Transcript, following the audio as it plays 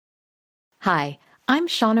Hi, I'm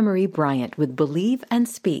Shauna Marie Bryant with Believe and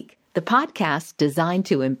Speak, the podcast designed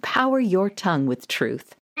to empower your tongue with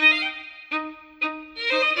truth.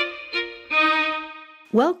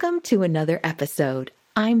 Welcome to another episode.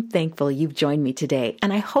 I'm thankful you've joined me today,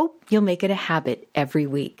 and I hope you'll make it a habit every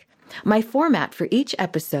week. My format for each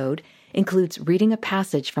episode includes reading a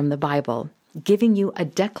passage from the Bible, giving you a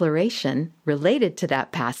declaration related to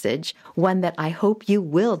that passage, one that I hope you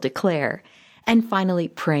will declare, and finally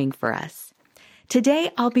praying for us.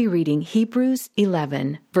 Today I'll be reading Hebrews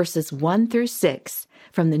 11, verses 1 through 6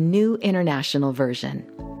 from the New International Version.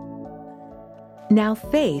 Now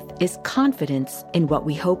faith is confidence in what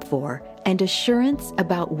we hope for and assurance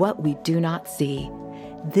about what we do not see.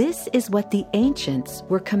 This is what the ancients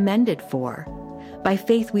were commended for. By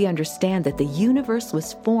faith we understand that the universe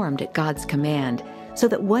was formed at God's command, so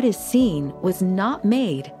that what is seen was not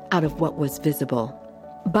made out of what was visible.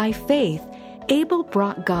 By faith, Abel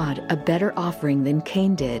brought God a better offering than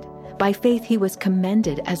Cain did. By faith he was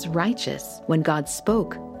commended as righteous when God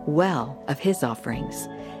spoke well of his offerings.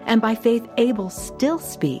 And by faith Abel still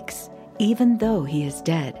speaks, even though he is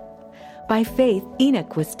dead. By faith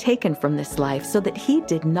Enoch was taken from this life so that he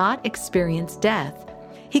did not experience death.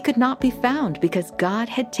 He could not be found because God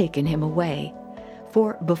had taken him away.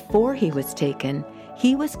 For before he was taken,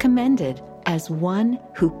 he was commended as one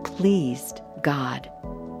who pleased God.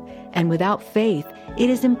 And without faith, it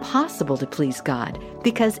is impossible to please God,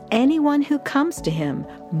 because anyone who comes to him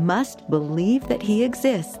must believe that he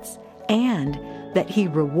exists and that he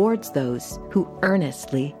rewards those who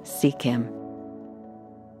earnestly seek him.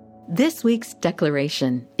 This week's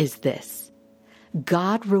declaration is this: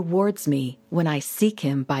 God rewards me when I seek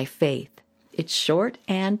him by faith. It's short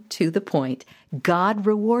and to the point. God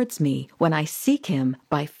rewards me when I seek him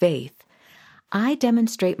by faith. I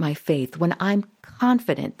demonstrate my faith when I'm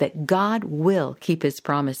confident that God will keep his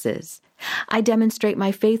promises. I demonstrate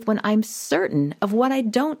my faith when I'm certain of what I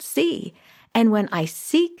don't see, and when I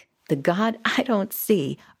seek the God I don't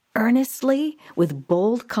see earnestly with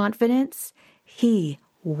bold confidence, he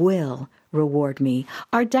will reward me.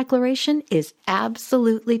 Our declaration is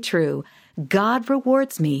absolutely true. God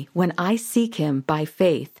rewards me when I seek him by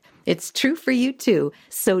faith. It's true for you too,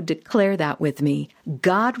 so declare that with me.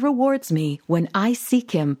 God rewards me when I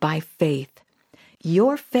seek him by faith.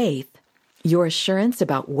 Your faith, your assurance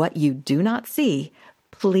about what you do not see,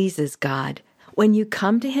 pleases God. When you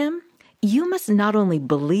come to him, you must not only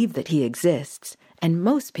believe that he exists, and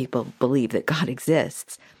most people believe that God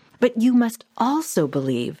exists, but you must also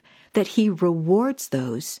believe that he rewards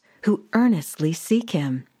those who earnestly seek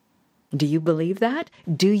him. Do you believe that?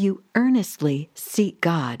 Do you earnestly seek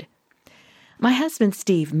God? My husband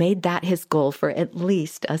Steve made that his goal for at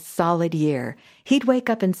least a solid year. He'd wake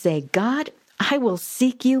up and say, God, I will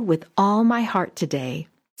seek you with all my heart today.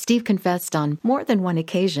 Steve confessed on more than one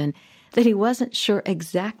occasion that he wasn't sure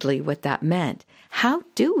exactly what that meant. How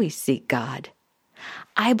do we seek God?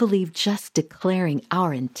 I believe just declaring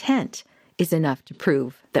our intent is enough to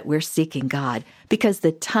prove that we're seeking God, because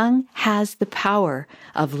the tongue has the power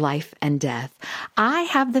of life and death. I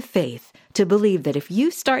have the faith to believe that if you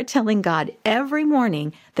start telling God every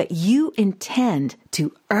morning that you intend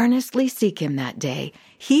to earnestly seek him that day,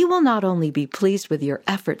 he will not only be pleased with your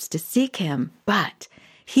efforts to seek him, but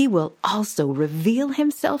he will also reveal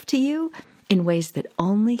himself to you in ways that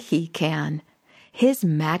only he can. His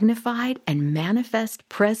magnified and manifest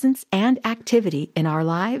presence and activity in our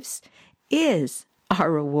lives is our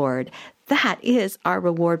reward. That is our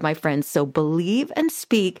reward, my friends. So believe and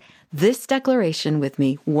speak this declaration with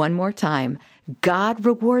me one more time. God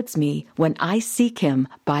rewards me when I seek him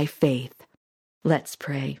by faith. Let's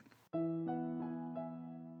pray.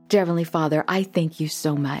 Dear Heavenly Father, I thank you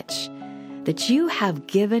so much that you have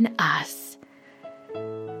given us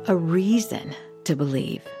a reason to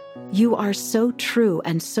believe. You are so true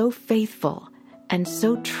and so faithful and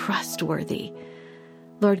so trustworthy.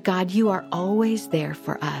 Lord God, you are always there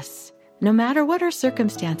for us, no matter what our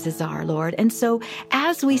circumstances are, Lord. And so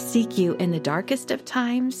as we seek you in the darkest of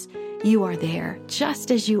times, you are there,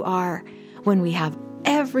 just as you are when we have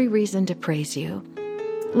every reason to praise you.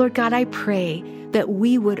 Lord God, I pray that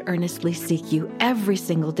we would earnestly seek you every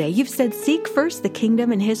single day. You've said, seek first the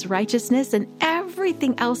kingdom and his righteousness, and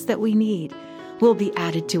everything else that we need will be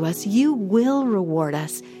added to us. You will reward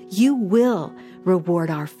us. You will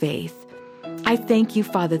reward our faith. I thank you,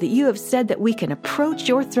 Father, that you have said that we can approach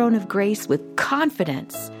your throne of grace with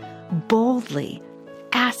confidence, boldly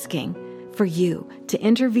asking for you to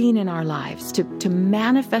intervene in our lives, to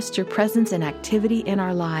manifest your presence and activity in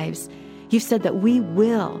our lives. You've said that we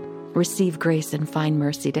will receive grace and find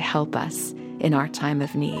mercy to help us in our time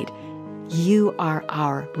of need. You are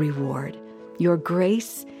our reward. Your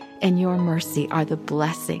grace and your mercy are the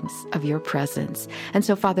blessings of your presence. And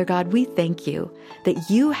so, Father God, we thank you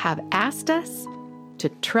that you have asked us to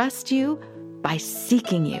trust you by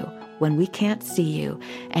seeking you when we can't see you,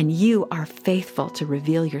 and you are faithful to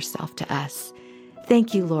reveal yourself to us.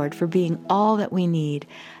 Thank you, Lord, for being all that we need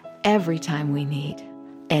every time we need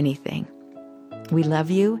anything. We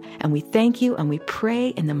love you, and we thank you, and we pray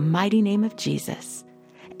in the mighty name of Jesus.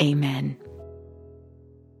 Amen.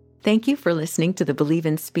 Thank you for listening to the Believe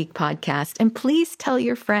and Speak podcast, and please tell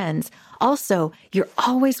your friends. Also, you're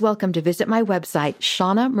always welcome to visit my website,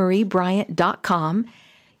 ShaunaMarieBryant.com.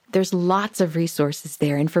 There's lots of resources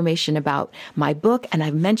there, information about my book, and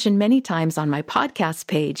I've mentioned many times on my podcast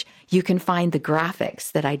page, you can find the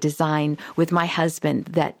graphics that I design with my husband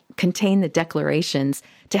that contain the declarations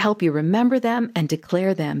to help you remember them and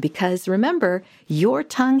declare them, because remember, your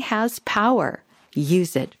tongue has power.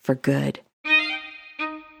 Use it for good.